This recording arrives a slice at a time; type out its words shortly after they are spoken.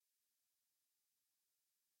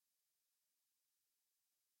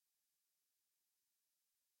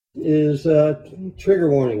is trigger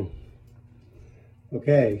warning.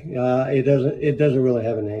 Okay, it doesn't really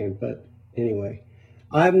have a name, but anyway,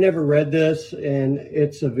 I've never read this, and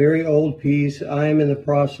it's a very old piece. I am in the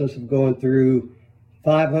process of going through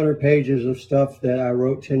 500 pages of stuff that I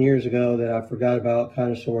wrote 10 years ago that I forgot about,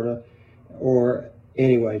 kind of, sort of, or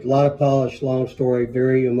anyway, a lot of polish, long story,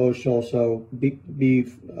 very emotional. So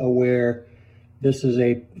be aware. This is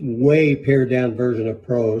a way pared down version of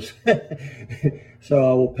prose. So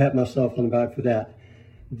I will pat myself on the back for that.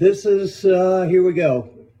 This is, here we go.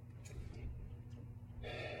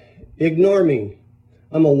 Ignore me.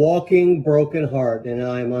 I'm a walking broken heart, and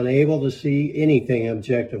I am unable to see anything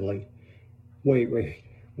objectively. Wait.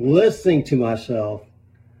 Listening to myself,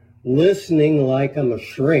 listening like I'm a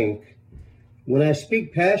shrink. When I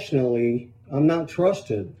speak passionately, I'm not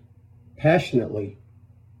trusted. Passionately.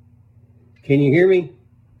 Can you hear me?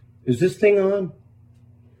 Is this thing on?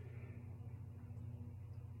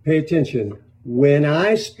 Pay attention. When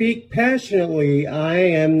I speak passionately, I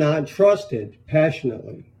am not trusted.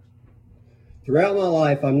 Passionately. Throughout my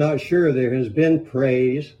life, I'm not sure there has been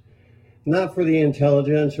praise, not for the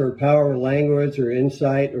intelligence or power of language or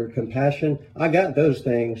insight or compassion. I got those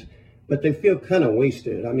things, but they feel kind of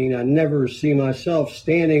wasted. I mean, I never see myself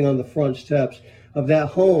standing on the front steps of that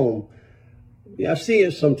home. I see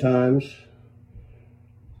it sometimes.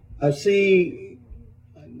 I see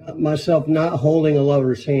myself not holding a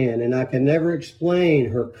lover's hand, and I can never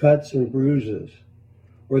explain her cuts and bruises,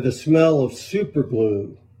 or the smell of super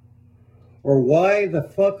glue, or why the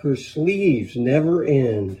fuck her sleeves never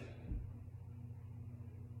end.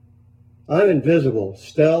 I'm invisible,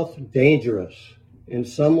 stealth, dangerous, and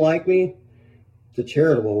some like me, the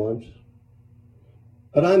charitable ones.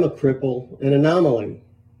 But I'm a cripple, an anomaly,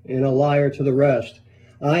 and a liar to the rest.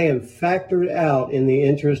 I am factored out in the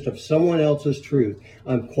interest of someone else's truth.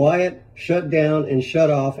 I'm quiet, shut down, and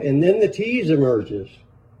shut off, and then the tease emerges.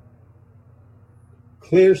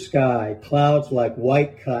 Clear sky, clouds like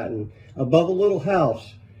white cotton, above a little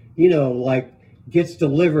house, like gets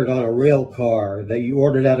delivered on a rail car that you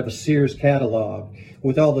ordered out of a Sears catalog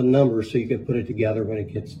with all the numbers so you can put it together when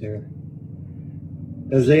it gets there.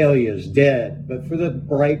 Azaleas, dead, but for the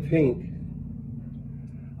bright pink.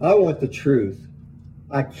 I want the truth.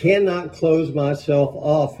 I cannot close myself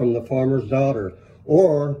off from the farmer's daughter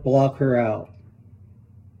or block her out.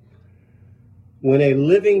 When a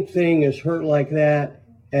living thing is hurt like that,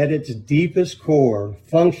 at its deepest core,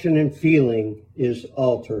 function and feeling is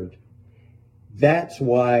altered. That's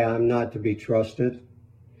why I'm not to be trusted.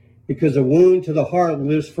 Because a wound to the heart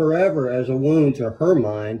lives forever as a wound to her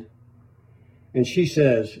mind. And she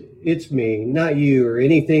says, it's me, not you or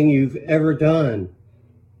anything you've ever done.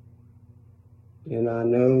 And I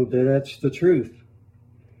know that that's the truth.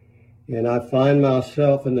 And I find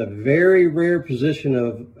myself in the very rare position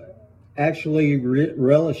of actually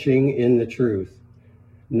relishing in the truth,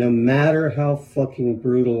 no matter how fucking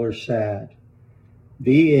brutal or sad.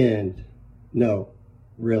 The end. No,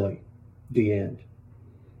 really, the end.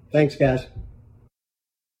 Thanks, guys.